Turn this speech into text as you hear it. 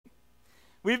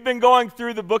We've been going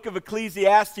through the book of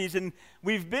Ecclesiastes, and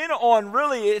we've been on,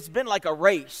 really, it's been like a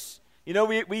race. You know,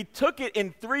 we took it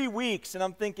in 3 weeks, and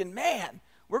I'm thinking, man,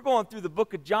 we're going through the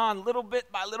book of John little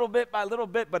bit by little bit by little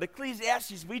bit, but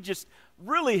Ecclesiastes we just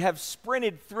really have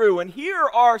sprinted through. And here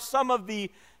are some of the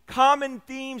common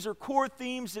themes or core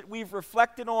themes that we've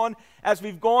reflected on as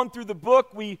we've gone through the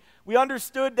book. We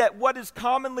understood that what is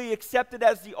commonly accepted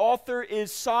as the author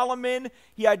is Solomon.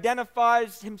 He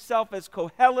identifies himself as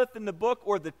Koheleth in the book,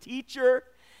 or the teacher.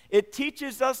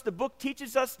 The book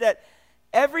teaches us that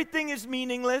everything is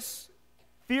meaningless.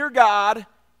 Fear God,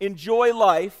 enjoy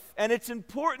life. And it's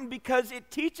important because it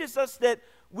teaches us that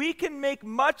we can make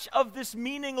much of this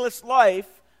meaningless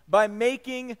life by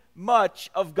making much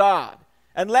of God.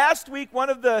 And last week, one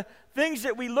of the things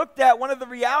that we looked at, one of the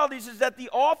realities, is that the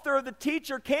author or the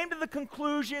teacher came to the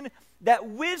conclusion that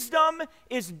wisdom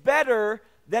is better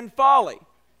than folly.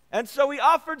 And so he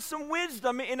offered some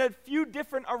wisdom in a few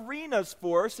different arenas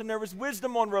for us. And there was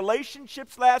wisdom on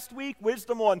relationships last week,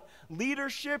 wisdom on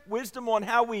leadership, wisdom on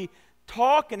how we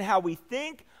talk and how we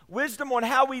think, wisdom on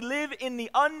how we live in the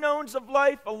unknowns of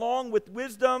life, along with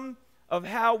wisdom of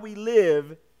how we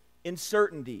live in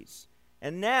certainties.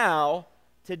 And now,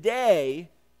 today,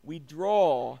 we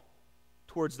draw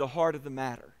towards the heart of the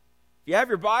matter. If you have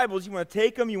your Bibles, you want to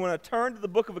take them, you want to turn to the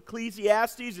book of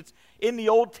Ecclesiastes. It's in the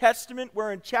Old Testament.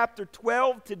 We're in chapter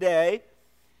 12 today.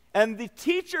 And the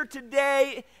teacher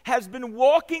today has been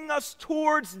walking us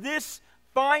towards this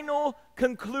final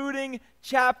concluding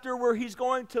chapter where he's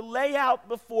going to lay out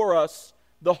before us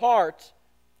the heart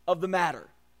of the matter.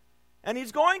 And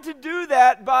he's going to do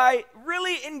that by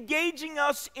really engaging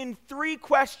us in 3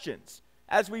 questions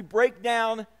as we break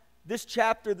down this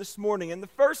chapter this morning. And the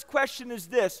first question is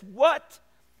this: what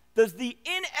does the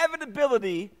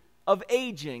inevitability of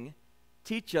aging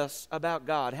teach us about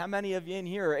God? How many of you in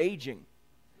here are aging?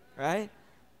 Right?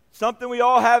 Something we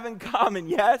all have in common,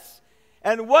 yes?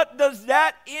 And what does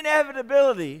that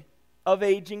inevitability of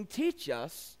aging teach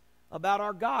us about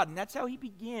our God? And that's how he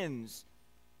begins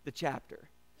the chapter.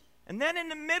 And then in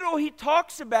the middle, he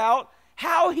talks about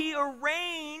how he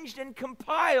arranged and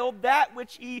compiled that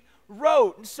which he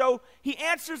wrote. And so he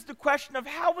answers the question of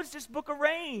how was this book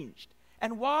arranged?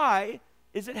 And why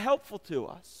is it helpful to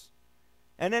us?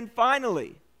 And then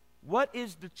finally, what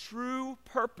is the true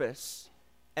purpose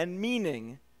and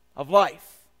meaning of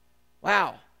life?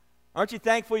 Wow. Aren't you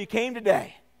thankful you came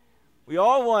today? We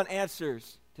all want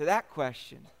answers to that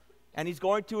question. And he's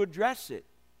going to address it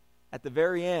at the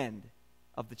very end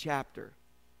of the chapter.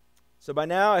 So by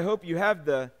now, I hope you have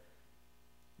the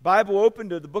Bible open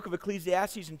to the book of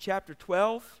Ecclesiastes in chapter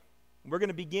 12. We're going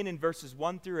to begin in verses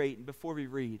 1 through 8. And before we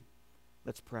read,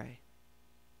 let's pray.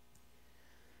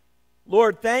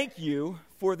 Lord, thank you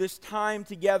for this time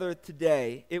together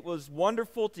today. It was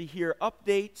wonderful to hear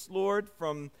updates, Lord,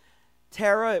 from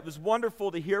Tara. It was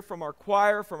wonderful to hear from our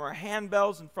choir, from our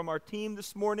handbells, and from our team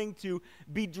this morning, to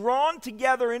be drawn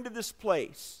together into this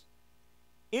place,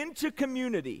 into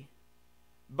community,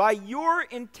 by your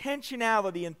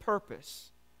intentionality and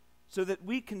purpose, so that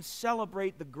we can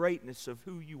celebrate the greatness of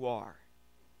who you are.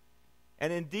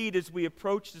 And indeed, as we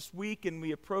approach this week and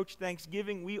we approach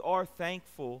Thanksgiving, we are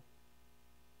thankful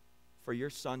for your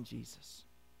Son, Jesus.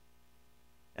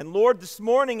 And Lord, this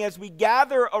morning, as we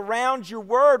gather around your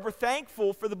word, we're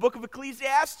thankful for the book of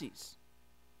Ecclesiastes.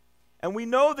 And we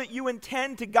know that you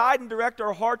intend to guide and direct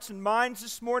our hearts and minds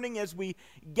this morning as we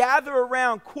gather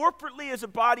around corporately as a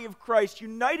body of Christ,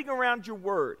 uniting around your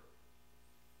word.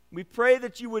 We pray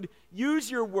that you would use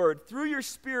your word through your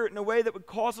Spirit in a way that would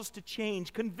cause us to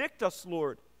change. Convict us,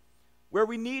 Lord, where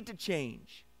we need to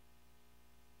change.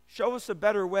 Show us a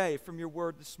better way from your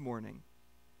word this morning,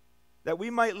 that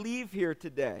we might leave here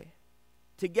today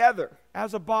together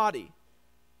as a body,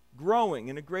 growing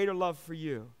in a greater love for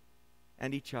you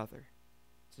and each other.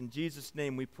 It's in Jesus'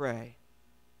 name we pray.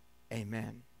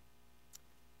 Amen.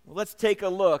 Well, let's take a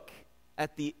look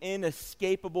at the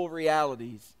inescapable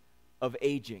realities of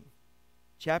aging.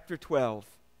 Chapter 12,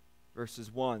 verses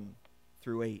 1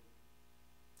 through 8.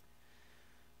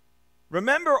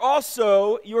 Remember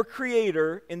also your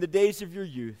Creator in the days of your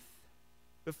youth,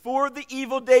 before the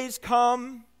evil days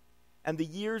come and the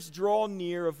years draw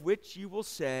near, of which you will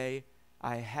say,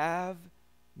 I have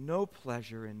no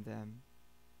pleasure in them.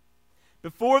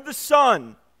 Before the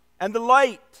sun and the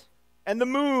light and the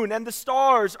moon and the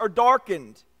stars are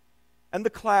darkened, and the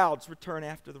clouds return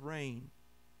after the rain.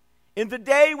 In the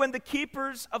day when the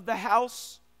keepers of the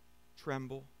house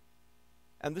tremble,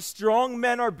 and the strong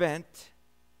men are bent,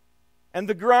 and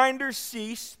the grinders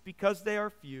cease because they are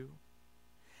few,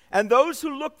 and those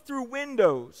who look through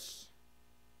windows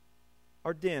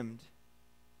are dimmed,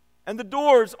 and the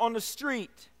doors on the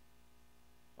street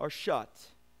are shut.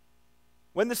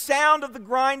 When the sound of the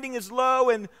grinding is low,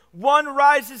 and one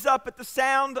rises up at the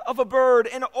sound of a bird,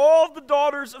 and all the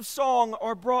daughters of song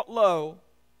are brought low,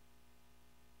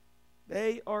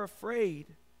 they are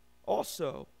afraid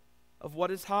also of what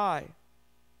is high,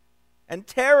 and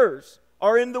terrors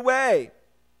are in the way.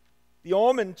 The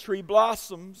almond tree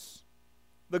blossoms,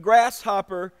 the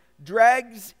grasshopper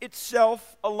drags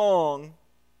itself along,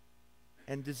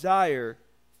 and desire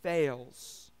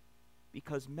fails,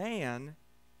 because man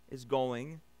is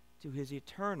going to his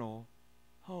eternal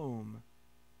home.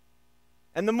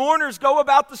 And the mourners go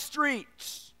about the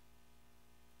streets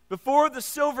before the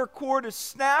silver cord is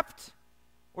snapped,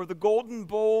 or the golden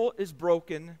bowl is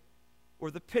broken,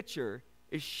 or the pitcher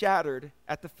is shattered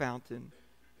at the fountain,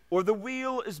 or the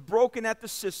wheel is broken at the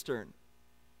cistern,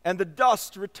 and the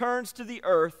dust returns to the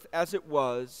earth as it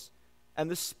was, and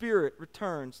the spirit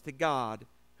returns to God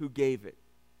who gave it.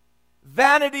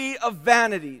 Vanity of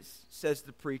vanities, says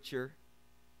the preacher.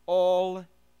 All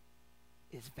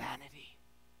is vanity.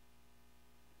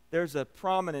 There's a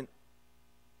prominent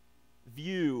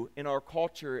view in our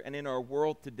culture and in our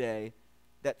world today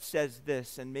that says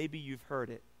this, and maybe you've heard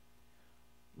it.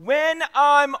 When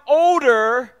I'm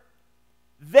older,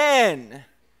 then ...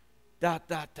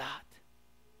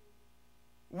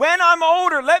 When I'm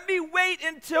older, let me wait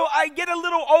until I get a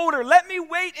little older. Let me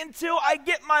wait until I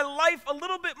get my life a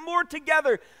little bit more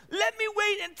together. Let me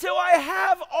wait until I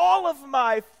have all of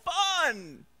my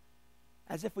fun.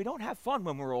 As if we don't have fun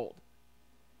when we're old.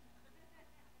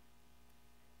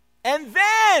 And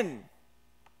then.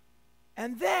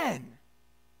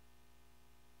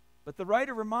 But the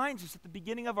writer reminds us at the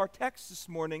beginning of our text this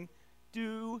morning,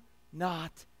 do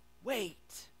not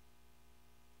wait.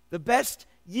 The best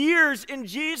years in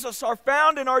Jesus are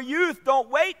found in our youth. Don't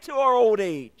wait till our old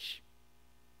age.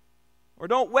 Or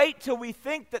don't wait till we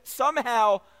think that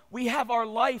somehow we have our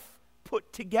life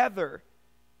put together.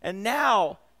 And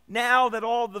now that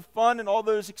all the fun and all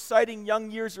those exciting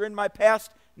young years are in my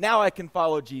past, now I can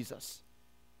follow Jesus.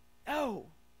 No.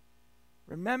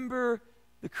 Remember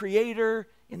the Creator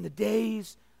in the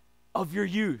days of your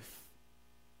youth.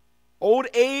 Old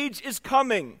age is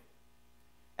coming.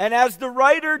 And as the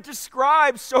writer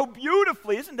describes so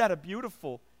beautifully, isn't that a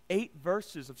beautiful 8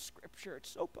 verses of Scripture? It's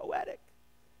so poetic.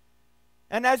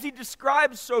 And as he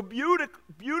describes so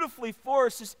beautifully for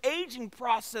us, this aging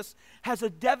process has a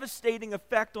devastating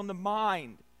effect on the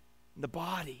mind and the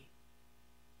body.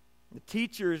 The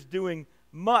teacher is doing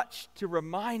much to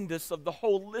remind us of the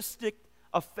holistic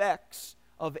effects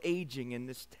of aging in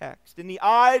this text. In the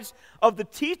eyes of the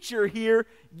teacher here,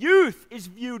 youth is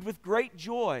viewed with great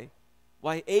joy,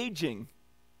 while aging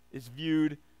is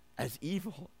viewed as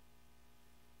evil.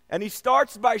 And he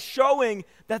starts by showing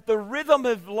that the rhythm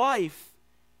of life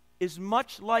is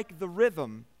much like the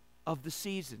rhythm of the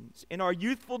seasons. In our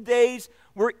youthful days,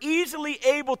 we're easily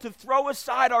able to throw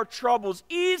aside our troubles,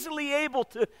 easily able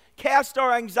to cast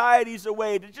our anxieties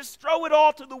away, to just throw it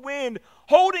all to the wind,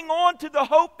 holding on to the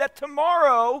hope that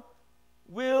tomorrow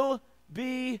will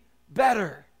be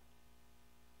better.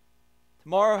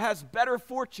 Tomorrow has better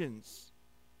fortunes.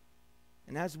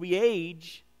 And as we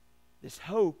age, this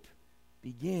hope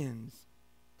begins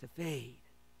to fade.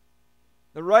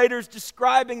 The writer's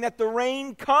describing that the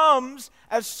rain comes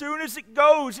as soon as it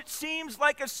goes. It seems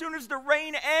like as soon as the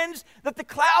rain ends, that the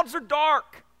clouds are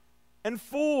dark and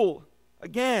full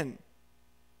again.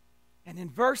 And in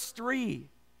verse 3,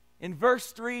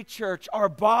 church, our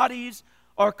bodies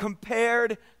are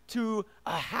compared to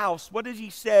a house. What does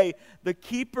he say? The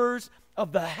keepers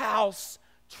of the house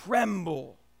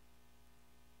tremble.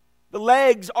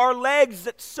 Our legs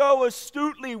that so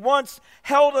astutely once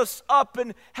held us up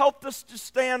and helped us to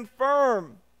stand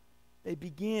firm, they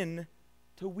begin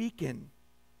to weaken.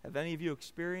 Have any of you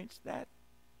experienced that?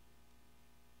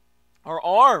 Our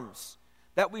arms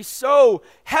that we so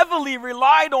heavily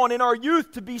relied on in our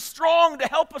youth to be strong, to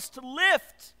help us to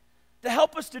lift, to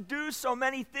help us to do so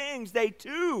many things, they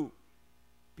too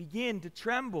begin to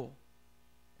tremble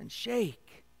and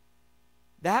shake.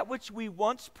 That which we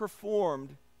once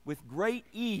performed with great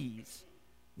ease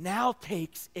now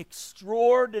takes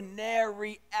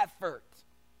extraordinary effort.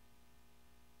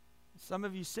 Some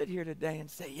of you sit here today and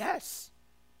say, yes.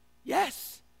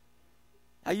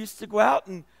 I used to go out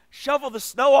and shovel the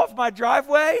snow off my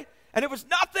driveway, and it was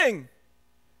nothing.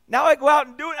 Now I go out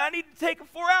and do it, and I need to take a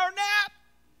 4-hour nap.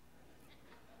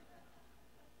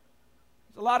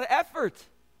 It's a lot of effort.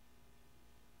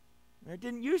 There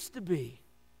didn't used to be.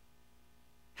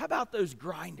 How about those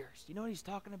grinders? Do you know what he's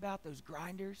talking about, those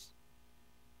grinders?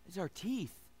 These are our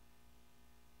teeth.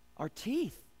 Our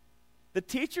teeth. The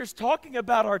teacher's talking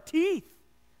about our teeth.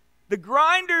 The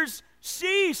grinders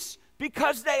cease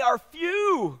because they are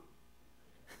few.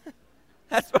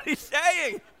 That's what he's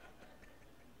saying.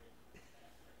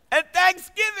 And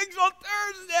Thanksgiving's on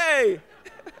Thursday.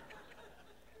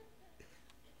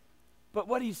 But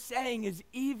what he's saying is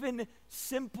even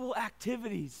simple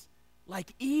activities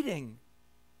like eating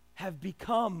have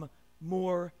become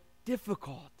more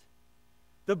difficult.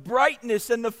 The brightness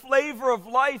and the flavor of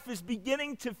life is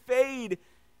beginning to fade.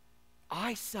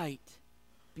 Eyesight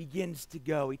begins to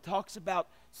go. He talks about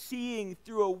seeing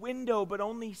through a window, but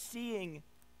only seeing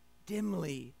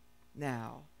dimly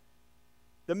now.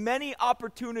 The many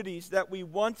opportunities that we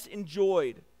once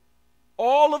enjoyed,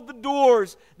 all of the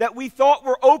doors that we thought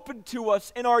were open to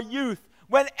us in our youth,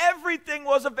 when everything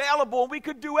was available and we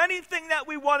could do anything that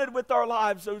we wanted with our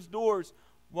lives, those doors,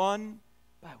 one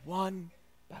by one,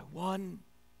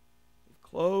 have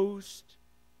closed,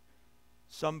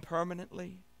 some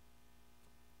permanently.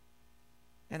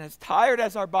 And as tired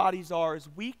as our bodies are, as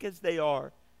weak as they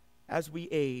are, as we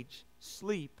age,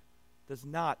 sleep does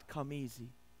not come easy.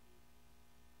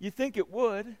 You think it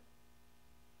would.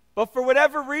 But for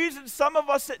whatever reason, some of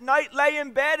us at night lay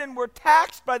in bed and we're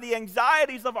taxed by the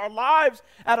anxieties of our lives,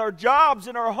 at our jobs,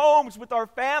 in our homes, with our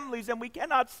families, and we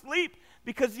cannot sleep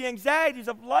because the anxieties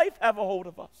of life have a hold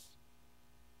of us.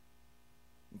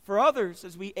 And for others,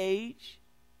 as we age,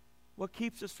 what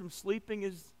keeps us from sleeping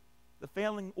is the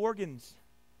failing organs.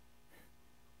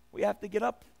 We have to get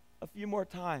up a few more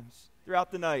times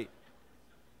throughout the night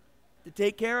to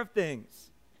take care of things.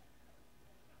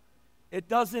 It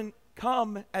doesn't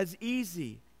come as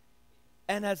easy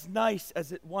and as nice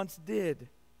as it once did.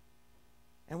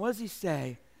 And what does he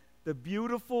say? The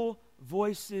beautiful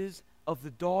voices of the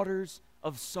daughters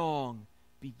of song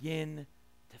begin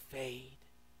to fade.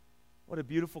 What a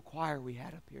beautiful choir we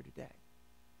had up here today.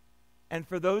 And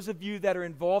for those of you that are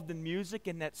involved in music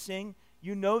and that sing,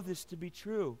 you know this to be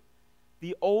true.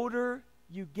 The older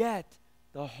you get,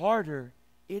 the harder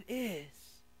it is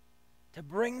to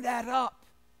bring that up,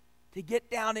 to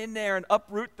get down in there and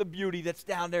uproot the beauty that's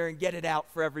down there and get it out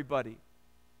for everybody.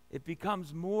 It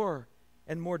becomes more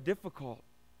and more difficult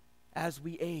as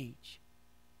we age.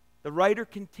 The writer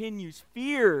continues,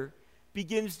 fear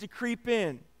begins to creep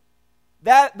in.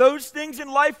 Those things in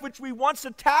life which we once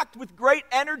attacked with great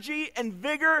energy and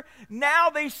vigor, now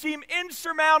they seem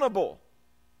insurmountable.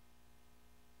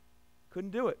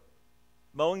 Couldn't do it.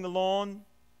 Mowing the lawn,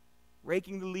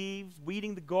 raking the leaves,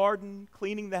 weeding the garden,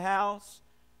 cleaning the house,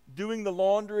 doing the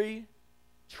laundry,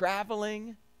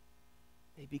 traveling,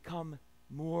 they become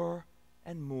more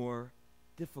and more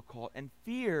difficult. And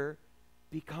fear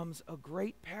becomes a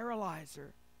great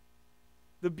paralyzer.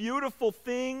 The beautiful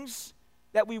things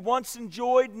that we once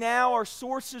enjoyed now are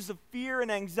sources of fear and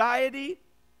anxiety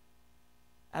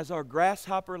as our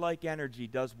grasshopper-like energy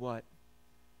does what?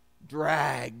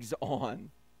 Drags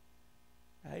on.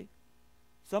 Right?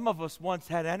 Some of us once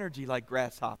had energy like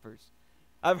grasshoppers.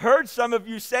 I've heard some of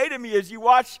you say to me as you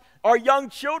watch our young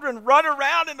children run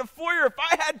around in the foyer, if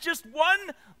I had just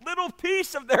one little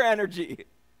piece of their energy.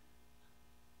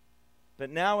 But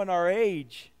now in our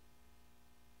age,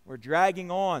 we're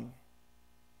dragging on.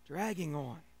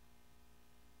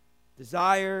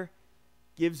 Desire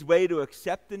gives way to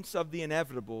acceptance of the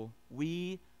inevitable.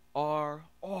 We are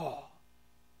all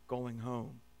going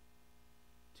home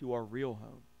to our real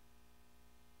home.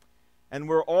 And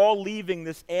we're all leaving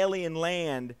this alien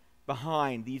land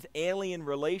behind, these alien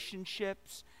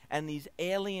relationships and these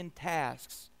alien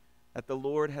tasks that the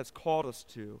Lord has called us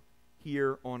to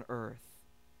here on earth.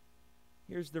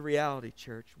 Here's the reality,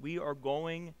 church. We are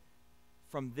going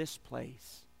from this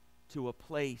place to a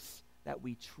place that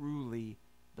we truly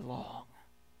belong.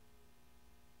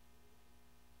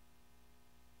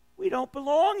 We don't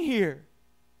belong here.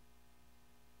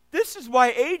 This is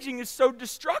why aging is so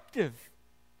destructive.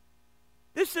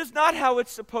 This is not how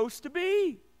it's supposed to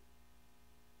be.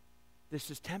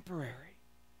 This is temporary.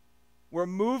 We're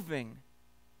moving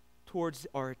towards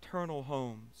our eternal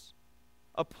homes,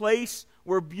 a place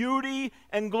where beauty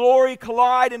and glory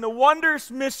collide in a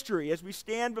wondrous mystery as we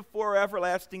stand before our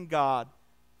everlasting God,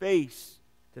 face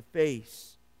to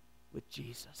face with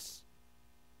Jesus.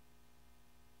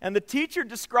 And the teacher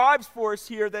describes for us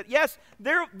here that, yes,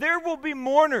 there will be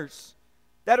mourners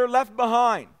that are left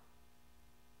behind.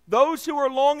 Those who are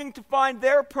longing to find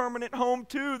their permanent home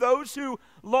too. Those who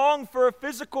long for a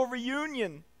physical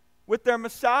reunion with their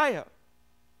Messiah.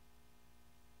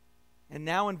 And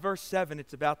now in verse 7,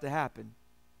 it's about to happen.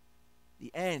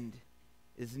 The end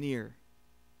is near.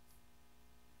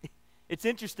 It's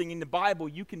interesting, in the Bible,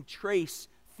 you can trace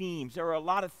themes. There are a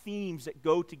lot of themes that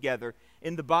go together.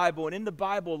 in the Bible. And in the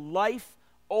Bible, life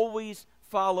always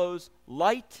follows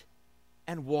light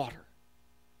and water.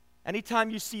 Anytime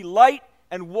you see light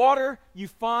and water, you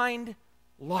find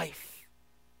life.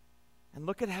 And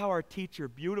look at how our teacher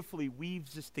beautifully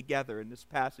weaves this together in this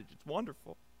passage. It's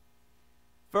wonderful.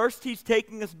 First, he's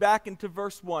taking us back into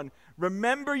verse 1.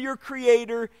 Remember your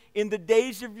Creator in the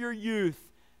days of your youth,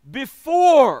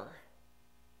 before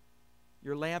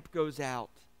your lamp goes out,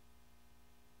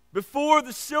 before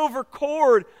the silver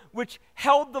cord which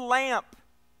held the lamp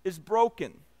is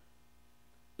broken,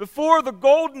 before the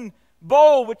golden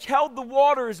bowl which held the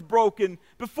water is broken,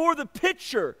 before the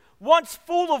pitcher once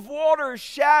full of water is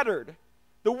shattered,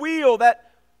 the wheel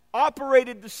that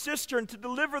operated the cistern to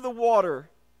deliver the water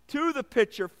to the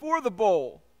pitcher for the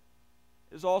bowl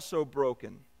is also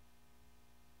broken.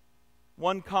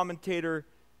 One commentator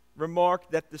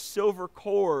remarked that the silver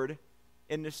cord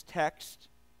in this text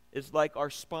is like our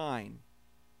spine.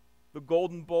 The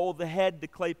golden bowl, the head, the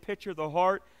clay pitcher, the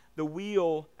heart, the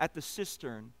wheel at the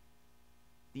cistern,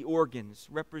 the organs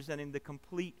representing the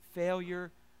complete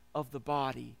failure of the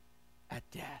body at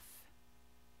death.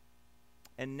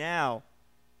 And now,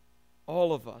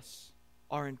 all of us,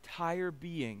 our entire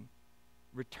being,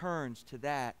 returns to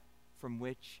that from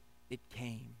which it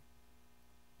came.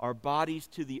 Our bodies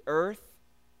to the earth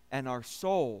and our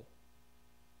soul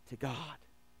to God.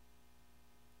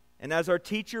 And as our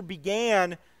teacher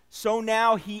began, so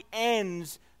now he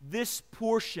ends this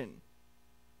portion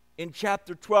in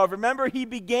chapter 12. Remember, he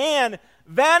began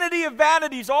vanity of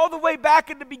vanities all the way back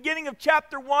at the beginning of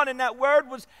chapter 1, and that word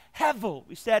was hevel.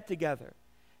 We sat together.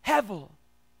 Hevel.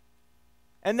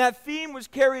 And that theme was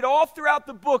carried all throughout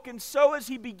the book, and so as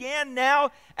he began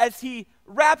now, as he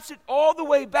wraps it all the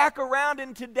way back around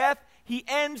into death, he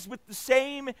ends with the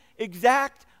same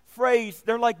exact phrase.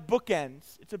 They're like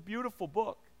bookends. It's a beautiful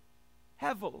book.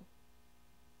 Hevel.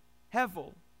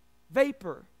 Hevel.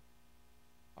 Vapor.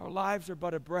 Our lives are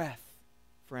but a breath,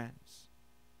 friends.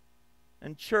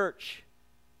 And church,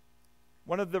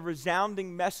 one of the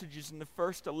resounding messages in the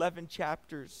first 11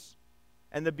 chapters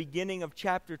and the beginning of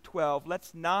chapter 12,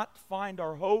 let's not find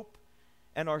our hope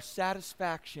and our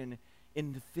satisfaction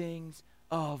in the things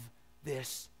of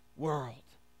this world.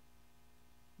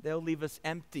 They'll leave us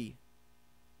empty.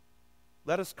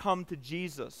 Let us come to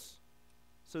Jesus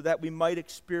so that we might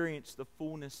experience the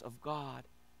fullness of God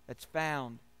that's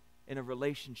found in a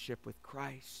relationship with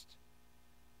Christ.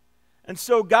 And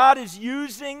so God is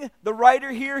using the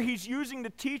writer here, he's using the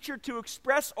teacher to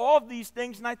express all of these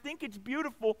things, and I think it's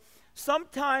beautiful.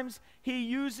 Sometimes he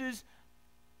uses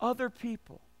other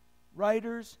people,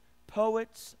 writers,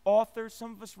 poets, authors.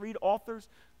 Some of us read authors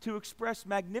to express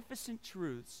magnificent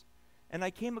truths. And I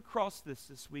came across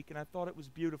this week, and I thought it was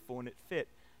beautiful, and it fit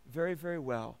very, very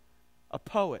well. A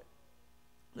poet.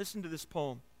 Listen to this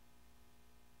poem.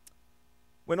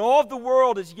 When all the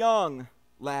world is young,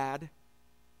 lad,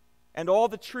 and all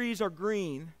the trees are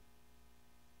green,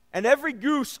 and every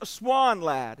goose a swan,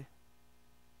 lad,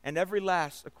 and every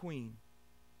lass a queen,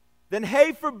 then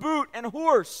hay for boot and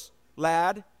horse,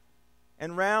 lad,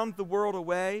 and round the world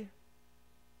away,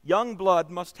 young blood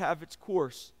must have its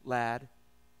course, lad,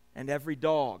 and every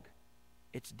dog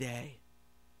its day.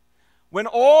 When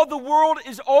all the world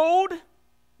is old,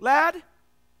 lad,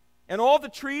 and all the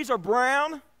trees are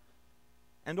brown,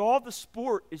 and all the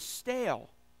sport is stale,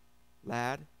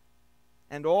 lad,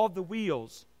 and all the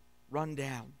wheels run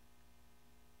down,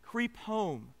 creep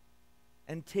home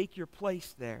and take your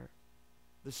place there,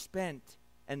 the spent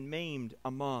and maimed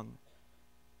among.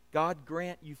 God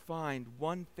grant you find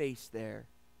one face there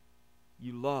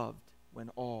you loved when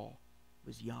all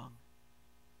was young.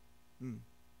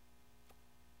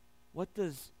 What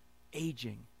does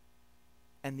aging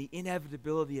and the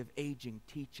inevitability of aging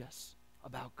teach us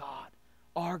about God?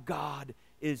 Our God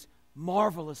is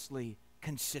marvelously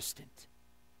consistent.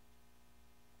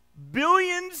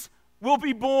 Billions will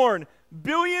be born,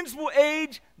 billions will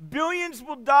age, billions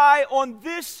will die on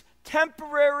this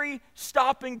temporary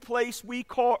stopping place we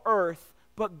call earth,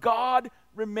 but God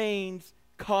remains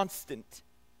constant.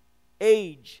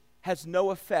 Age has no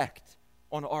effect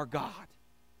on our God.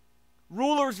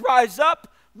 Rulers rise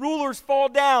up, rulers fall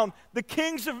down, the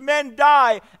kings of men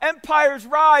die, empires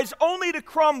rise only to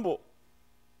crumble.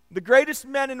 The greatest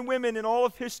men and women in all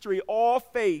of history all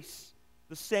face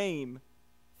the same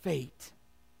fate.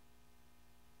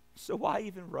 So why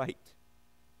even write?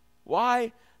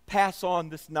 Why pass on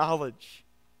this knowledge?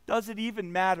 Does it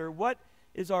even matter? What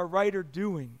is our writer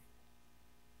doing?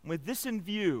 With this in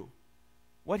view,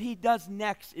 what he does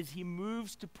next is he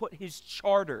moves to put his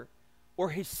charter or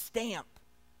his stamp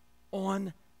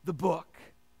on the book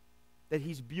that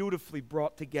he's beautifully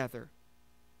brought together.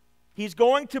 He's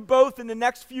going to both, in the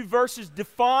next few verses,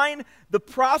 define the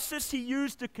process he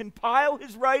used to compile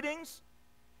his writings,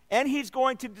 and he's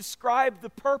going to describe the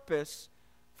purpose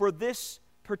for this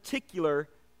particular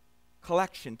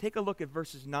collection. Take a look at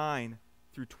verses 9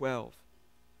 through 12.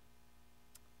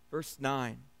 Verse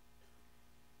 9.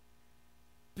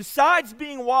 Besides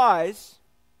being wise,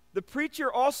 the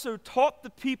preacher also taught the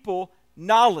people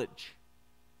knowledge,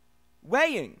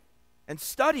 weighing and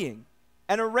studying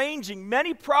and arranging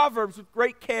many proverbs with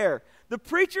great care. The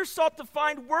preacher sought to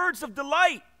find words of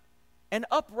delight, and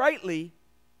uprightly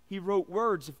he wrote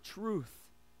words of truth.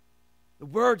 The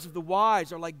words of the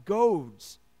wise are like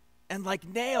goads, and like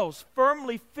nails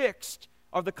firmly fixed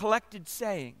are the collected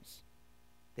sayings.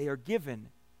 They are given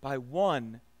by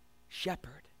one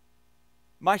shepherd.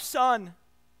 My son,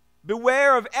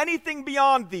 beware of anything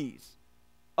beyond these.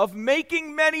 Of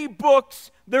making many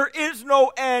books there is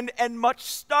no end, and much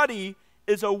study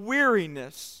is a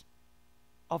weariness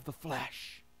of the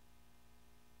flesh.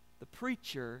 The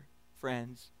preacher,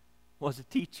 friends, was a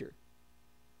teacher.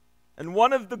 And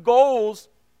one of the goals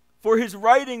for his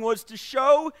writing was to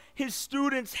show his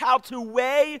students how to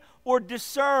weigh or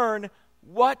discern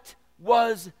what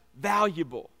was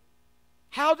valuable.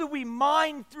 How do we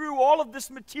mine through all of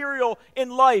this material in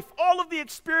life, all of the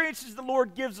experiences the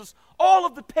Lord gives us, all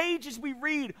of the pages we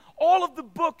read, all of the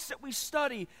books that we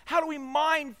study? How do we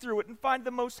mine through it and find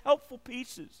the most helpful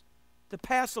pieces to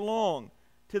pass along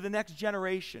to the next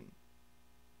generation?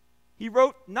 He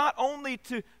wrote not only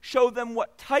to show them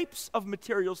what types of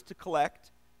materials to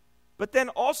collect, but then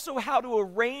also how to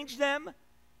arrange them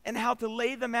and how to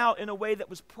lay them out in a way that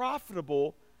was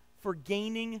profitable for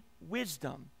gaining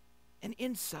wisdom and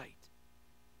insight.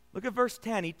 Look at verse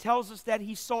 10. He tells us that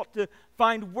he sought to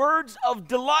find words of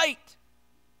delight,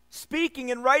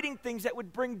 speaking and writing things that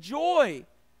would bring joy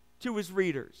to his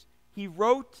readers. He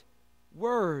wrote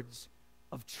words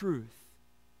of truth.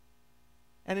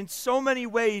 And in so many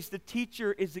ways, the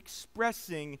teacher is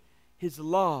expressing his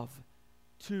love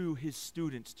to his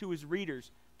students, to his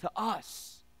readers, to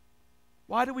us.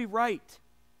 Why do we write?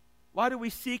 Why do we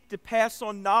seek to pass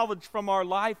on knowledge from our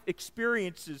life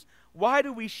experiences? Why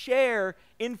do we share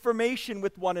information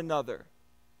with one another?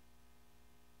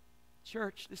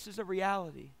 Church, this is a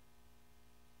reality.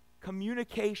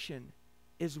 Communication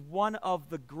is one of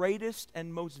the greatest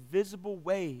and most visible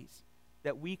ways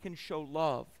that we can show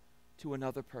love to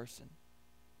another person.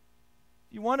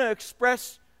 If you want to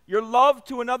express your love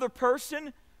to another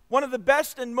person, one of the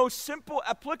best and most simple,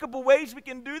 applicable ways we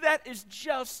can do that is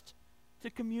just to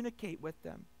communicate with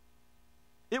them.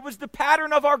 It was the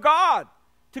pattern of our God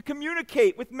to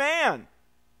communicate with man.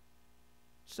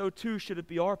 So too should it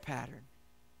be our pattern.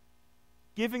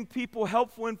 Giving people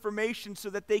helpful information so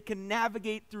that they can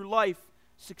navigate through life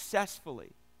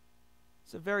successfully.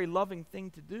 It's a very loving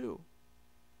thing to do.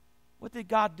 What did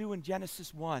God do in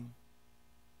Genesis 1?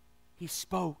 He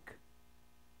spoke,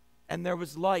 and there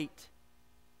was light.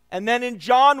 And then in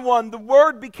John 1, the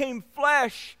Word became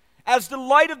flesh as the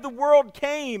light of the world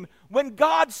came. When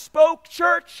God spoke,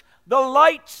 church, the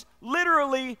lights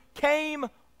literally came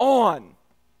on.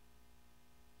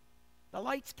 The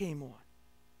lights came on.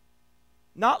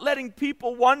 Not letting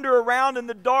people wander around in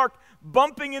the dark,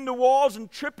 bumping into walls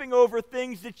and tripping over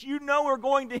things that you know are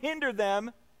going to hinder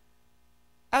them.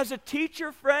 As a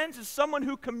teacher, friends, as someone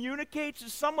who communicates,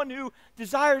 as someone who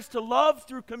desires to love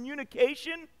through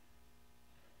communication,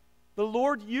 the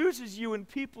Lord uses you in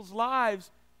people's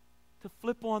lives to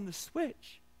flip on the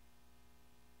switch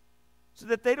so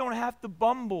that they don't have to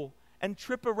bumble and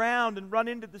trip around and run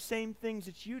into the same things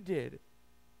that you did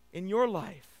in your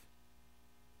life.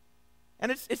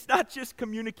 And it's not just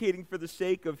communicating for the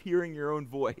sake of hearing your own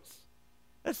voice.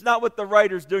 That's not what the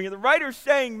writer's doing. The writer's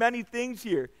saying many things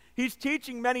here. He's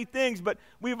teaching many things, but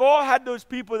we've all had those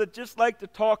people that just like to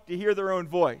talk to hear their own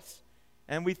voice.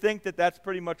 And we think that that's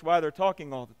pretty much why they're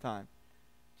talking all the time,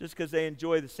 just because they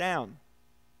enjoy the sound.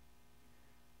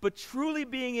 But truly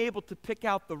being able to pick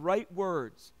out the right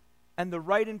words and the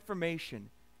right information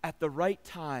at the right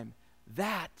time,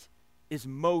 that is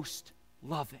most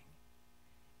loving.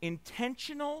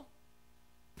 Intentional,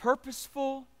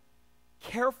 purposeful,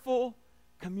 careful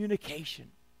communication.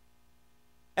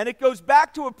 And it goes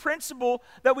back to a principle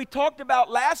that we talked about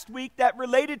last week that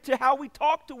related to how we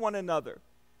talk to one another.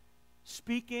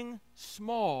 Speaking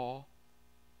small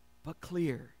but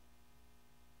clear.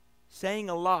 Saying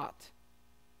a lot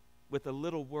with a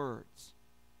little words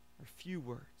or few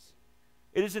words.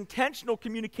 It is intentional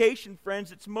communication,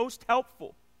 friends. It's most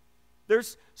helpful.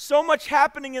 There's so much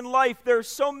happening in life. There are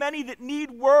so many that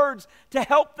need words to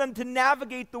help them to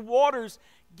navigate the waters.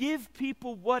 Give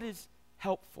people what is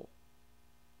helpful.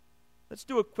 Let's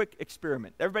do a quick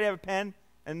experiment. Everybody have a pen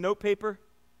and note paper?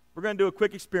 We're going to do a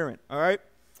quick experiment, all right?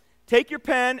 Take your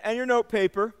pen and your note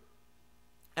paper,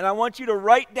 and I want you to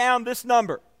write down this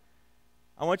number.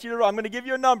 I'm going to give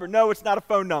you a number. No, it's not a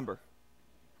phone number.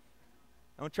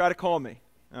 Don't try to call me,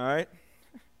 all right?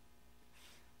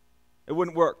 It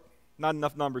wouldn't work. Not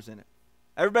enough numbers in it.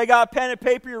 Everybody got a pen and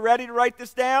paper? You're ready to write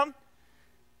this down?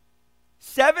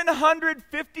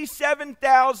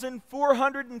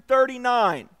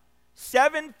 757,439.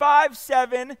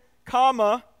 757,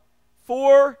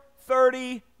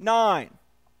 439.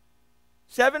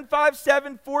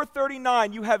 757,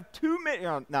 439. You have 2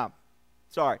 minutes.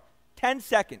 10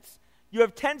 seconds. You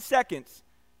have 10 seconds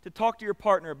to talk to your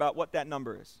partner about what that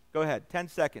number is. Go ahead, 10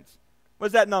 seconds.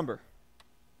 What's that number?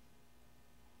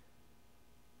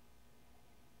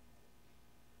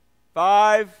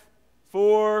 5,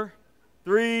 4,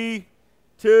 3,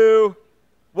 2,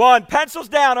 1. Pencils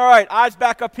down. All right, eyes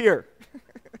back up here.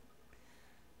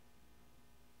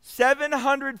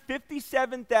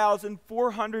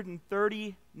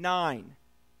 757,439.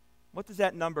 What does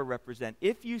that number represent?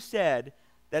 If you said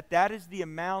that is the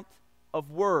amount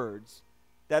of words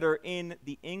that are in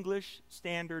the English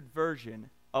Standard Version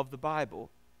of the Bible,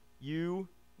 you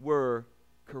were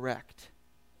correct.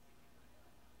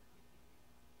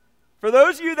 For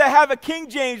those of you that have a King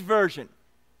James Version,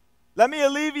 let me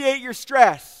alleviate your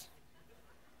stress.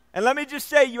 And let me just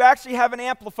say, you actually have an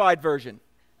amplified version,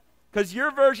 because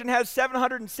your version has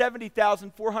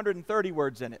 770,430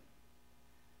 words in it.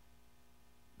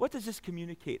 What does this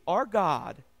communicate? Our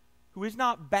God, who is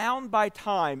not bound by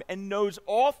time and knows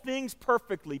all things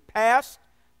perfectly, past,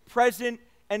 present,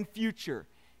 and future,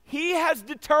 He has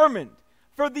determined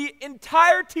for the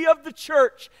entirety of the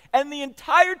church and the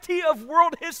entirety of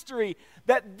world history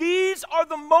that these are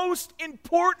the most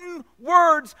important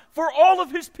words for all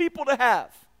of His people to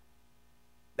have.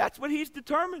 That's what He's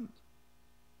determined.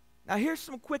 Now here's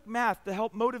some quick math to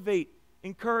help motivate,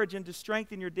 encourage, and to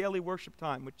strengthen your daily worship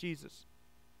time with Jesus.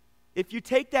 If you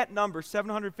take that number,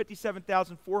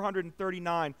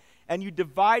 757,439, and you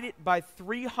divide it by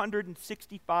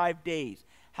 365 days,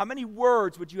 how many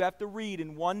words would you have to read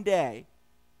in one day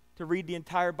to read the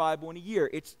entire Bible in a year?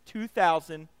 It's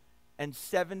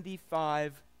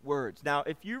 2,075 words. Now,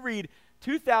 if you read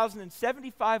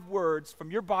 2,075 words from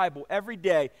your Bible every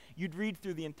day, you'd read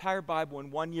through the entire Bible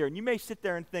in 1 year. And you may sit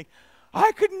there and think,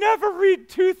 I could never read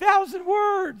 2,000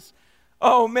 words.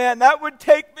 Oh man, that would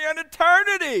take me an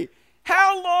eternity.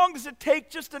 How long does it take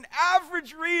just an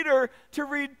average reader to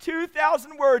read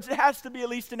 2,000 words? It has to be at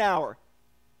least an hour.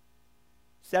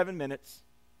 7 minutes.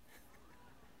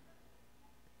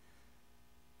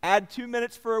 Add 2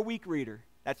 minutes for a week reader.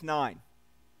 That's 9.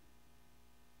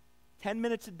 10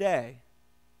 minutes a day,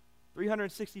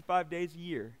 365 days a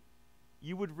year,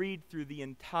 you would read through the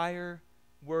entire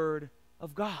Word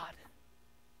of God.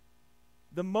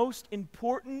 The most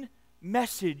important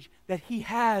message that He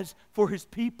has for His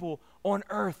people on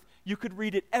earth. You could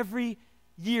read it every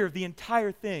year, the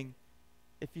entire thing,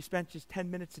 if you spent just 10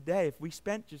 minutes a day, if we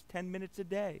spent just 10 minutes a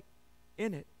day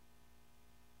in it.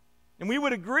 And we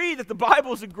would agree that the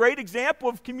Bible is a great example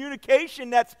of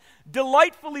communication that's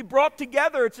delightfully brought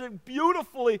together. It's a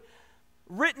beautifully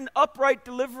written, upright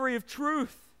delivery of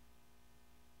truth.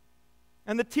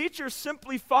 And the teacher is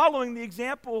simply following the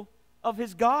example of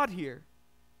his God here,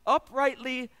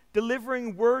 uprightly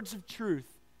delivering words of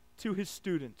truth to his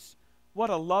students.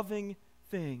 What a loving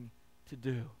thing to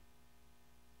do.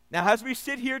 Now, as we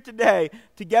sit here today,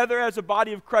 together as a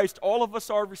body of Christ, all of us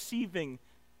are receiving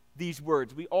these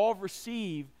words. We all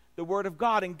receive the Word of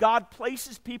God, and God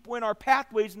places people in our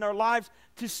pathways in our lives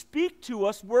to speak to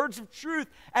us words of truth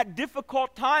at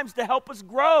difficult times to help us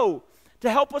grow, to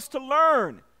help us to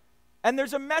learn. And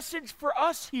there's a message for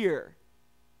us here,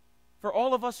 for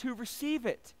all of us who receive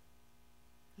it.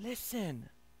 Listen.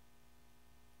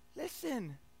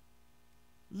 Listen.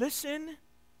 Listen,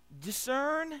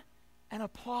 discern, and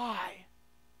apply.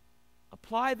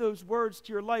 Apply those words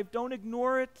to your life. Don't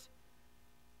ignore it.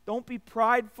 Don't be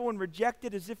prideful and reject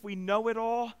it as if we know it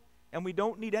all and we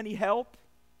don't need any help.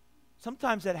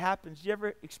 Sometimes that happens. Do you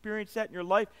ever experience that in your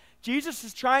life? Jesus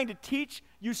is trying to teach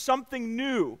you something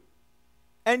new,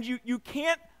 and you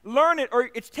can't learn it, or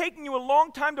it's taking you a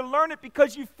long time to learn it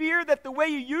because you fear that the way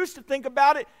you used to think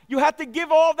about it, you have to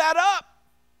give all that up.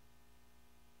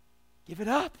 Give it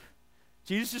up.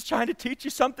 Jesus is trying to teach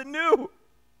you something new.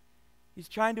 He's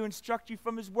trying to instruct you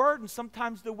from His Word, and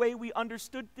sometimes the way we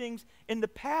understood things in the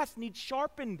past need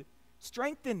sharpened,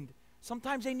 strengthened.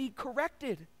 Sometimes they need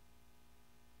corrected.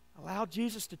 Allow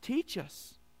Jesus to teach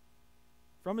us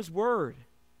from His Word.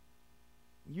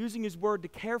 using his word to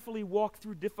carefully walk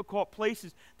through difficult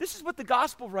places. This is what the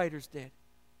gospel writers did.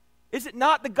 Is it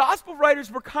not? The gospel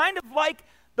writers were kind of like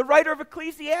the writer of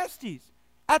Ecclesiastes.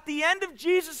 At the end of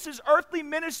Jesus' earthly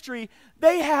ministry,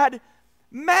 they had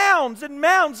mounds and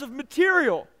mounds of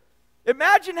material.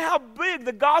 Imagine how big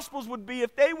the Gospels would be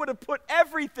if they would have put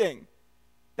everything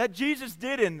that Jesus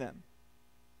did in them.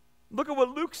 Look at what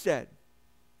Luke said.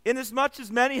 Inasmuch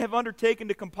as many have undertaken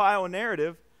to compile a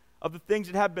narrative of the things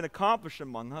that have been accomplished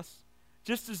among us,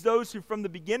 just as those who from the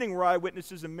beginning were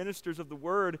eyewitnesses and ministers of the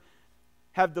word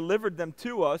have delivered them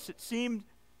to us, it seemed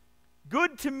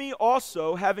good to me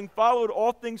also, having followed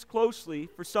all things closely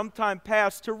for some time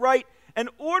past, to write an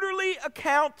orderly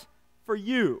account for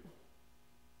you,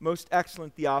 most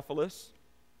excellent Theophilus,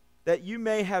 that you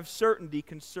may have certainty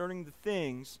concerning the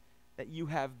things that you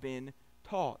have been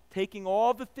taught. Taking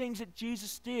all the things that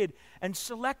Jesus did and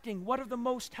selecting what are the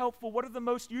most helpful, what are the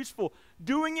most useful,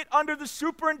 doing it under the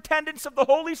superintendence of the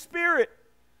Holy Spirit,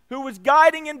 who was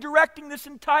guiding and directing this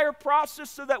entire process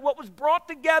so that what was brought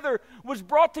together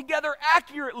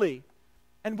accurately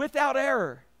and without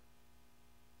error.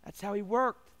 That's how he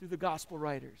worked through the gospel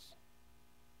writers.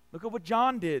 Look at what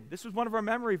John did. This was one of our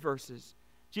memory verses.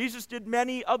 Jesus did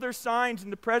many other signs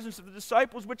in the presence of the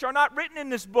disciples, which are not written in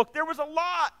this book. There was a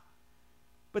lot.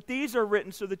 But these are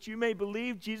written so that you may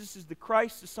believe Jesus is the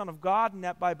Christ, the Son of God, and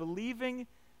that by believing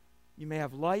you may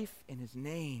have life in his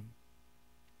name.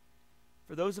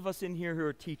 For those of us in here who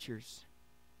are teachers,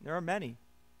 there are many,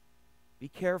 be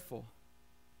careful,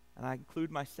 and I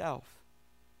include myself,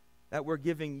 that we're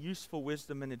giving useful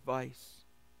wisdom and advice.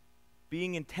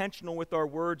 Being intentional with our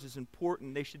words is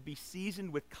important. They should be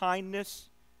seasoned with kindness.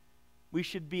 We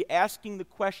should be asking the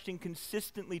question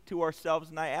consistently to ourselves,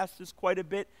 and I ask this quite a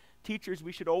bit. Teachers,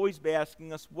 we should always be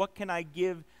asking us, what can I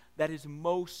give that is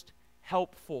most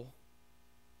helpful?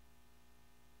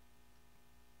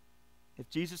 If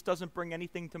Jesus doesn't bring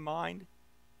anything to mind,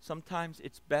 sometimes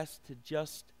it's best to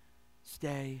just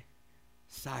stay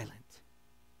silent.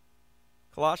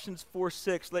 Colossians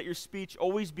 4:6, let your speech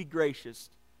always be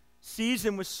gracious,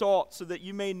 seasoned with salt, so that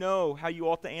you may know how you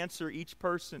ought to answer each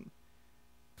person.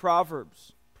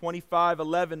 Proverbs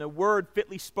 25:11, a word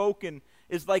fitly spoken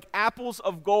is like apples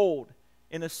of gold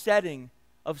in a setting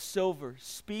of silver,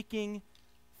 speaking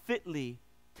fitly,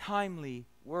 timely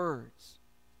words.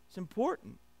 It's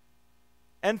important.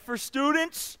 And for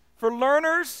students, for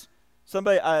learners,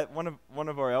 one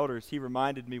of our elders, he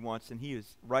reminded me once, and he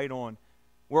is right on.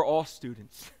 We're all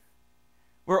students.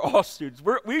 We're all students.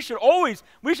 We should always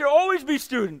be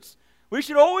students. We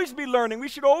should always be learning. We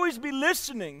should always be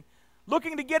listening,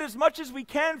 looking to get as much as we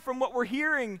can from what we're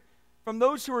hearing from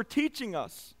those who are teaching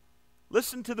us.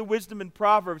 Listen to the wisdom in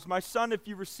Proverbs. My son, if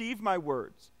you receive my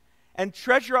words and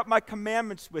treasure up my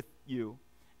commandments with you,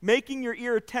 making your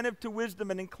ear attentive to wisdom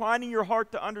and inclining your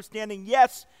heart to understanding.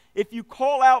 Yes, if you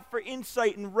call out for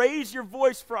insight and raise your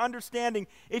voice for understanding,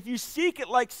 if you seek it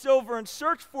like silver and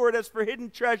search for it as for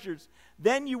hidden treasures,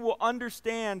 then you will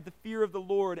understand the fear of the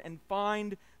Lord and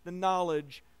find the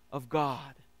knowledge of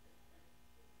God.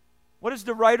 What does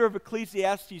the writer of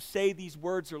Ecclesiastes say these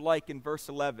words are like in verse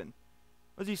 11?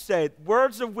 What does he say?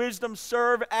 Words of wisdom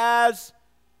serve as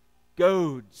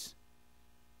goads,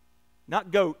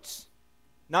 not goats.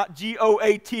 Not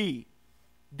G-O-A-T.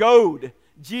 Goad.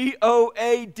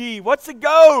 G-O-A-D. What's a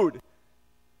goad?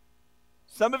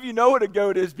 Some of you know what a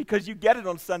goad is because you get it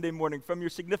on Sunday morning from your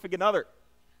significant other.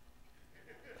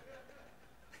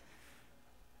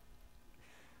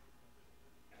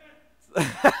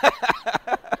 It's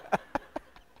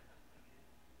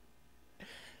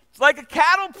like a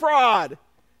cattle prod.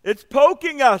 It's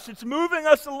poking us. It's moving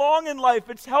us along in life.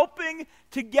 It's helping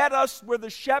to get us where the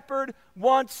shepherd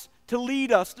wants to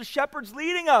lead us. The shepherd's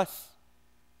leading us.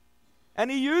 And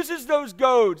he uses those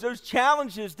goads, those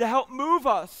challenges to help move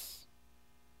us.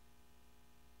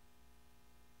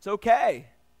 It's okay.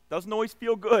 Doesn't always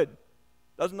feel good.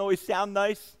 Doesn't always sound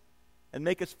nice and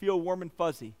make us feel warm and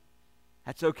fuzzy.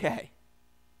 That's okay.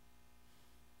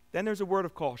 Then there's a word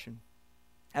of caution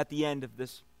at the end of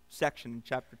this section in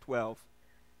chapter 12.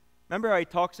 Remember how he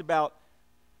talks about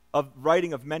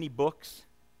writing of many books?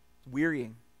 It's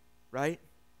wearying, right?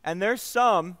 And there's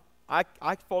some, I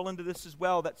fall into this as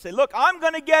well, that say, look, I'm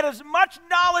going to get as much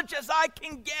knowledge as I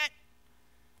can get.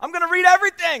 I'm going to read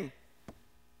everything.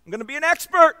 I'm going to be an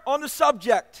expert on the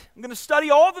subject. I'm going to study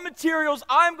all the materials.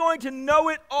 I'm going to know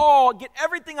it all, get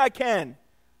everything I can,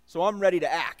 so I'm ready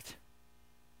to act.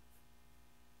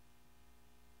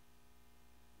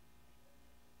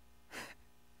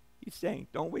 He's saying,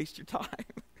 don't waste your time.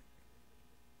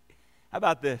 How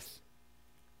about this?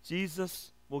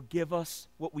 Jesus will give us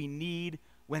what we need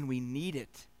when we need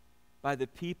it. by the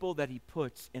people that he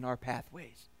puts in our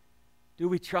pathways. Do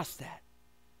we trust that?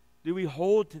 Do we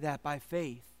hold to that by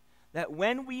faith? That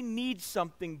when we need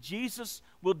something, Jesus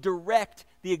will direct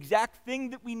the exact thing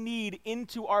that we need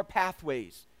into our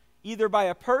pathways, either by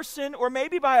a person or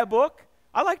maybe by a book.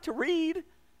 I like to read.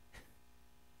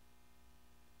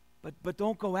 But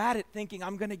don't go at it thinking,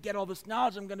 I'm going to get all this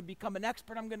knowledge, I'm going to become an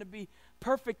expert, I'm going to be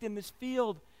perfect in this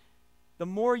field. The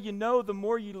more you know, the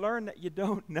more you learn that you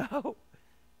don't know.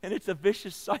 And it's a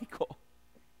vicious cycle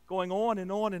going on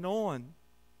and on and on.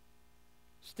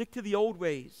 Stick to the old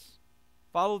ways.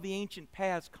 Follow the ancient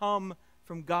paths. Come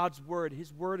from God's word.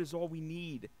 His word is all we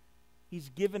need. He's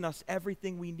given us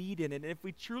everything we need in it. And if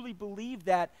we truly believe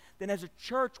that, then as a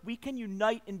church, we can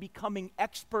unite in becoming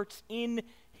experts in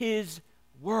His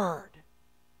word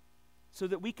so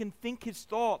that we can think His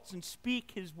thoughts and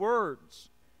speak His words.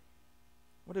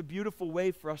 What a beautiful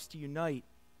way for us to unite.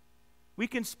 We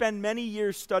can spend many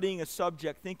years studying a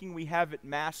subject thinking we have it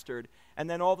mastered, and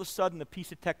then all of a sudden a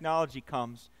piece of technology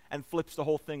comes and flips the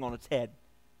whole thing on its head.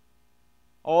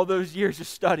 All those years of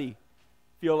study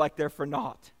feel like they're for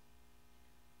naught.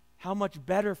 How much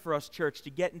better for us, church,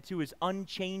 to get into His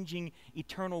unchanging,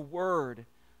 eternal word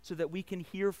so that we can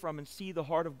hear from and see the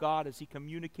heart of God as He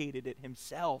communicated it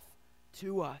Himself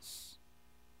to us.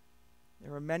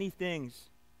 There are many things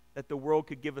that the world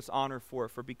could give us honor for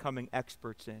becoming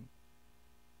experts in.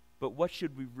 But what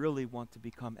should we really want to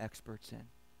become experts in?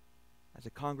 As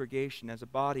a congregation, as a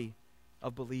body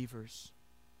of believers.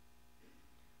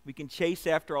 We can chase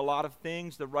after a lot of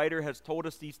things. The writer has told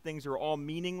us these things are all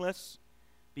meaningless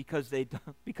because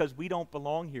we don't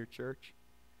belong here, church.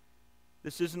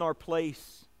 This isn't our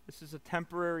place. This is a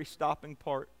temporary stopping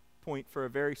point for a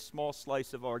very small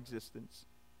slice of our existence.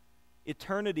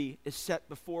 Eternity is set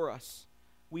before us.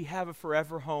 We have a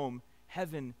forever home.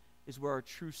 Heaven is where our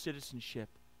true citizenship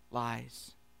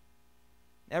lies.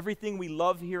 Everything we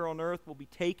love here on earth will be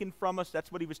taken from us.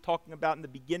 That's what he was talking about in the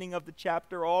beginning of the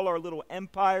chapter. All our little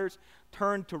empires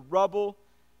turn to rubble.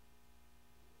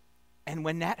 And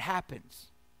when that happens,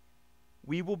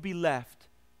 we will be left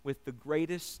with the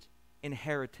greatest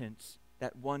inheritance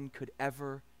that one could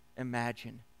ever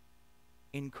imagine.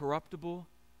 Incorruptible,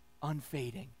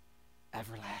 unfading,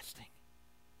 everlasting.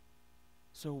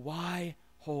 So why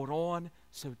hold on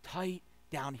so tight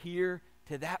down here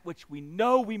to that which we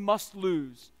know we must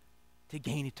lose to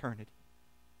gain eternity?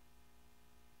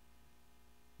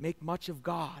 Make much of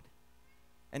God.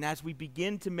 And as we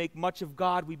begin to make much of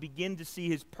God, we begin to see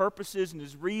His purposes and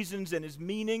His reasons and His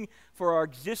meaning for our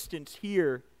existence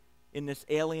here in this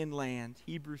alien land.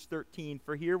 Hebrews 13,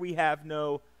 for here we have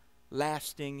no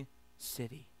lasting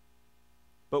city.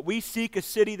 But we seek a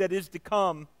city that is to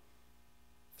come.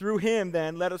 Through Him,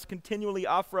 then, let us continually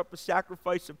offer up a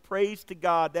sacrifice of praise to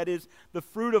God, that is, the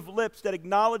fruit of lips that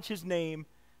acknowledge His name.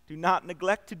 Do not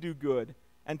neglect to do good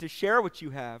and to share what you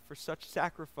have, for such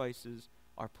sacrifices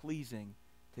are pleasing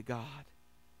to God.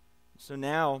 So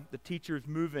now the teacher is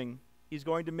moving. He's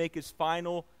going to make his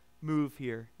final move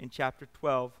here in chapter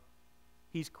 12.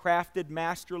 He's crafted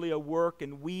masterly a work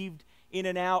and weaved in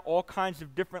and out all kinds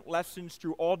of different lessons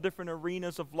through all different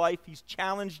arenas of life. He's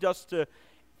challenged us to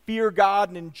fear God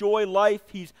and enjoy life.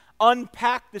 He's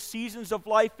unpacked the seasons of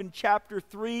life in chapter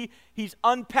 3. He's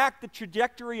unpacked the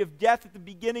trajectory of death at the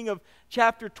beginning of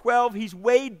chapter 12. He's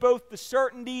weighed both the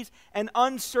certainties and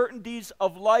uncertainties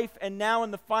of life. And now in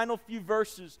the final few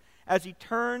verses, as he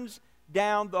turns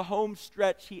down the home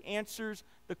stretch, he answers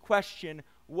the question,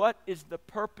 what is the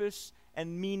purpose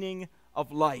and meaning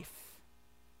of life?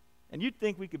 And you'd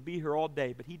think we could be here all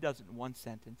day, but he does it in one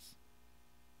sentence.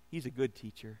 He's a good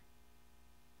teacher.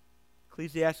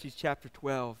 Ecclesiastes chapter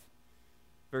 12,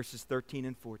 verses 13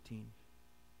 and 14.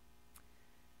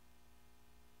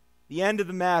 The end of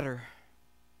the matter.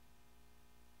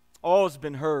 All has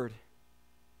been heard.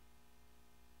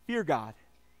 Fear God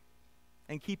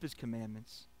and keep His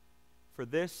commandments, for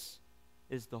this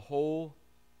is the whole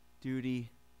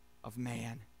duty of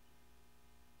man.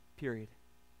 Period.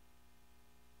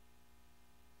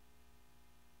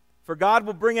 For God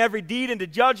will bring every deed into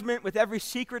judgment with every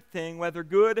secret thing, whether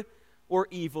good or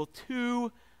evil.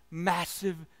 Two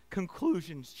massive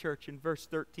conclusions, church, in verse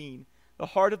 13. The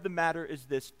heart of the matter is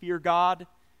this: fear God.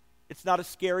 It's not a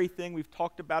scary thing. We've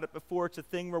talked about it before. It's a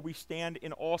thing where we stand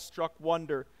in awestruck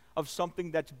wonder of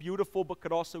something that's beautiful but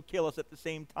could also kill us at the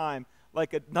same time,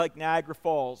 like Niagara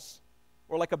Falls,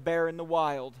 or like a bear in the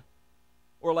wild,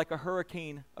 or like a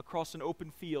hurricane across an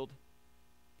open field.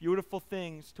 Beautiful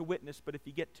things to witness, but if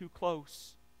you get too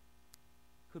close,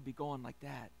 it could be gone like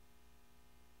that.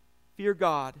 Fear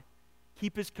God,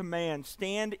 keep His commands,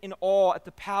 stand in awe at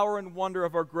the power and wonder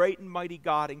of our great and mighty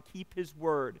God, and keep His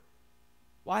word.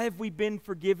 Why have we been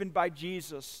forgiven by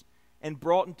Jesus and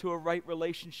brought into a right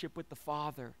relationship with the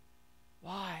Father?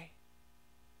 Why?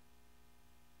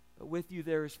 But with you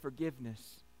there is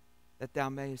forgiveness, that thou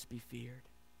mayest be feared.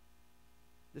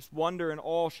 This wonder and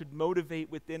awe should motivate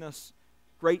within us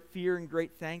great fear and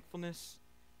great thankfulness.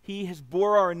 He has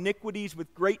bore our iniquities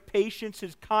with great patience.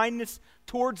 His kindness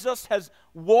towards us has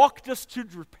walked us to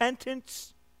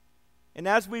repentance. And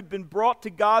as we've been brought to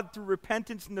God through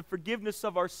repentance and the forgiveness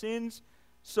of our sins,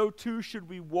 so too should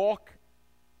we walk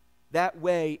that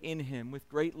way in Him with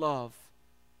great love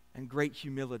and great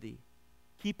humility.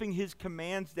 Keeping His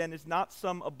commands, then, is not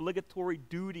some obligatory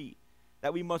duty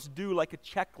that we must do like a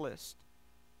checklist,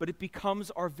 but it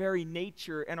becomes our very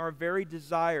nature and our very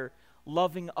desire,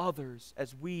 loving others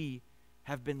as we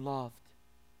have been loved.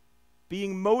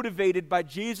 Being motivated by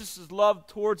Jesus' love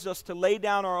towards us to lay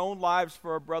down our own lives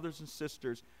for our brothers and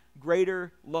sisters,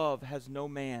 greater love has no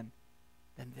man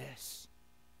than this.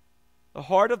 The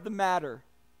heart of the matter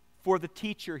for the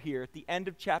teacher here at the end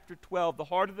of chapter 12, the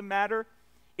heart of the matter,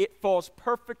 it falls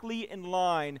perfectly in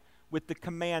line with the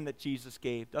command that Jesus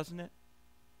gave, doesn't it?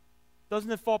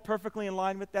 Doesn't it fall perfectly in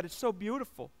line with that? It's so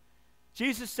beautiful.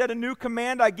 Jesus said, "A new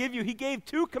command I give you." He gave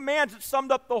two commands that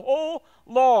summed up the whole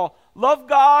law. Love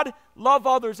God, love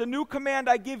others. A new command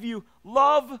I give you,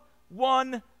 love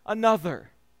one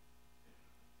another.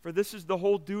 For this is the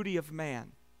whole duty of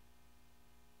man,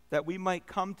 that we might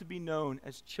come to be known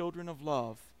as children of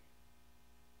love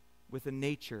with a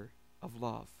nature of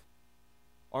love.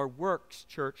 Our works,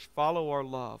 church, follow our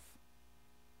love.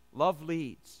 Love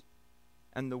leads,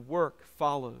 and the work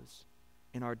follows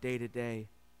in our day-to-day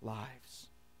lives.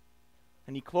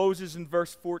 And he closes in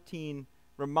verse 14,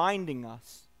 reminding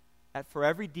us that for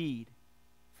every deed,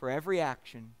 for every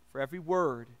action, for every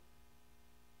word,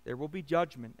 there will be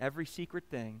judgment, every secret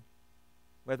thing,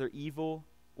 whether evil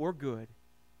or good.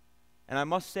 And I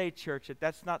must say, church, that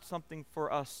that's not something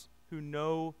for us who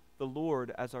know the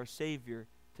Lord as our Savior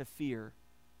to fear.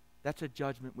 That's a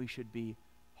judgment we should be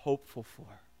hopeful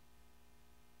for.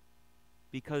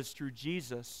 Because through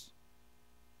Jesus,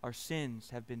 our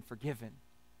sins have been forgiven.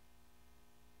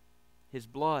 His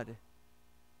blood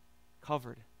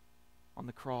covered on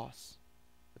the cross,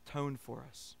 atoned for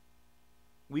us.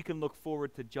 We can look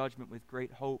forward to judgment with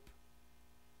great hope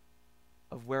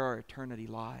of where our eternity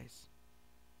lies.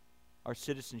 Our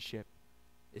citizenship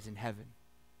is in heaven.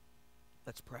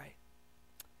 Let's pray.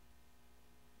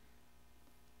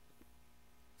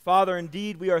 Father,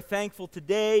 indeed, we are thankful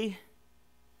today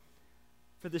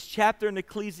for this chapter in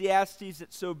Ecclesiastes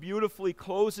that so beautifully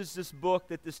closes this book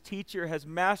that this teacher has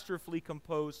masterfully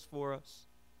composed for us,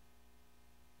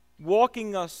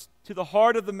 walking us to the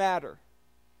heart of the matter,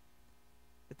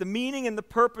 that the meaning and the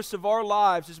purpose of our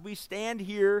lives as we stand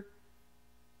here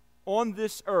on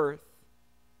this earth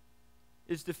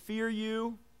is to fear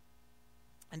you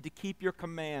and to keep your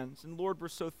commands. And Lord, we're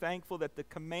so thankful that the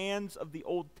commands of the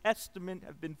Old Testament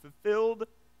have been fulfilled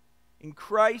in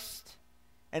Christ.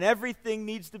 And everything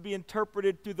needs to be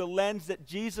interpreted through the lens that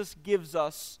Jesus gives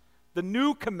us, the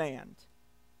new command,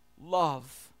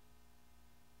 love.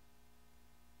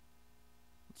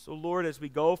 So Lord, as we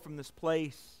go from this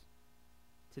place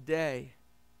today,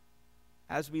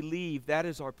 as we leave, that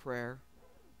is our prayer.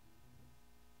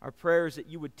 Our prayer is that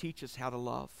you would teach us how to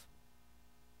love.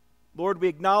 Lord, we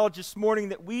acknowledge this morning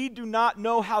that we do not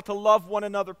know how to love one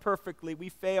another perfectly. We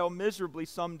fail miserably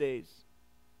some days.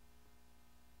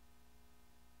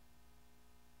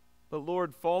 But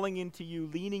Lord, falling into you,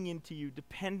 leaning into you,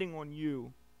 depending on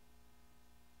you,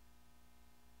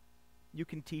 you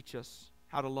can teach us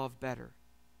how to love better.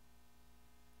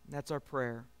 And that's our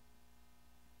prayer.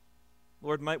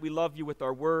 Lord, might we love you with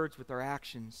our words, with our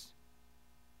actions,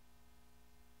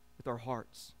 with our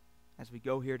hearts as we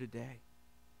go here today.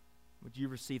 Would you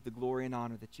receive the glory and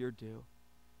honor that you're due?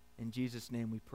 In Jesus' name we pray.